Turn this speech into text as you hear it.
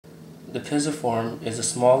The pisiform is the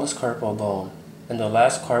smallest carpal bone and the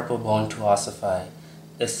last carpal bone to ossify.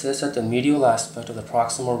 It sits at the medial aspect of the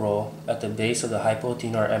proximal row at the base of the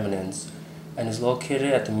hypothenar eminence and is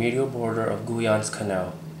located at the medial border of Guyon's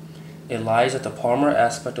canal. It lies at the palmar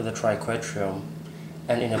aspect of the triquetrum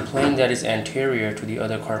and in a plane that is anterior to the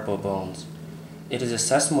other carpal bones. It is a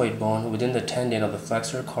sesamoid bone within the tendon of the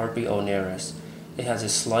flexor carpi ulnaris. It has a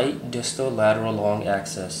slight distal lateral long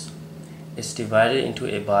axis. It's divided into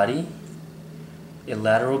a body, a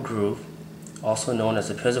lateral groove, also known as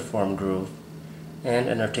the pisiform groove, and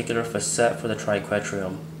an articular facet for the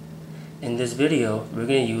triquetrum. In this video, we're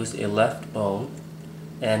going to use a left bone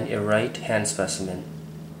and a right hand specimen.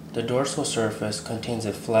 The dorsal surface contains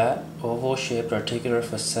a flat, oval-shaped articular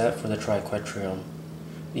facet for the triquetrum.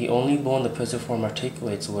 The only bone the pisiform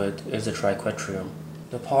articulates with is the triquetrum.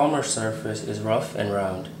 The palmar surface is rough and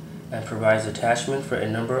round and provides attachment for a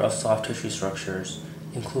number of soft tissue structures,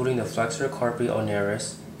 including the flexor carpi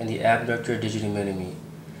ulnaris and the abductor digiti minimi.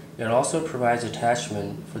 It also provides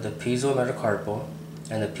attachment for the piso-metacarpal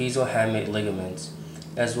and the piso-hamate ligaments,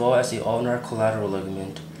 as well as the ulnar collateral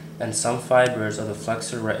ligament and some fibers of the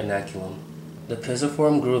flexor retinaculum. The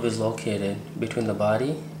pisiform groove is located between the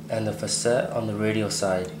body and the facet on the radial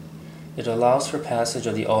side. It allows for passage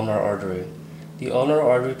of the ulnar artery. The ulnar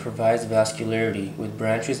artery provides vascularity with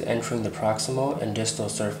branches entering the proximal and distal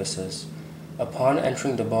surfaces. Upon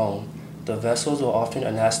entering the bone, the vessels will often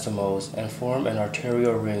anastomose and form an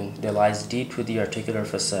arterial ring that lies deep to the articular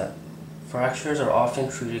facet. Fractures are often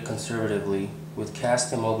treated conservatively with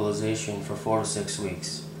cast immobilization for 4 to 6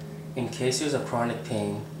 weeks. In cases of chronic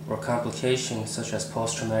pain or complications such as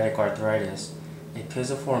post-traumatic arthritis, a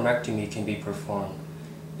pisiformectomy can be performed,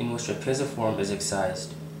 in which a pisiform is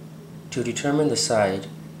excised. To determine the side,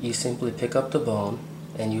 you simply pick up the bone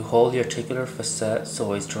and you hold the articular facet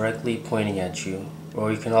so it's directly pointing at you,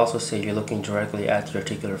 or you can also say you're looking directly at the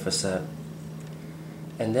articular facet.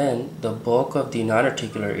 And then the bulk of the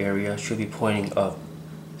non-articular area should be pointing up.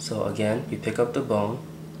 So again, you pick up the bone,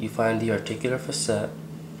 you find the articular facet,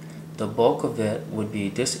 the bulk of it would be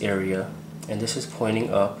this area, and this is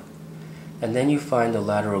pointing up, and then you find the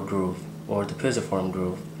lateral groove, or the pisiform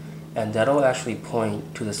groove, and that'll actually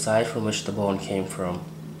point to the side from which the bone came from.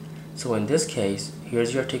 So in this case,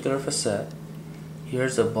 here's your articular facet,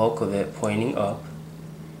 here's the bulk of it pointing up,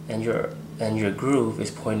 and your groove is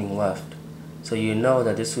pointing left. So you know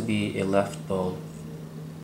that this would be a left bone.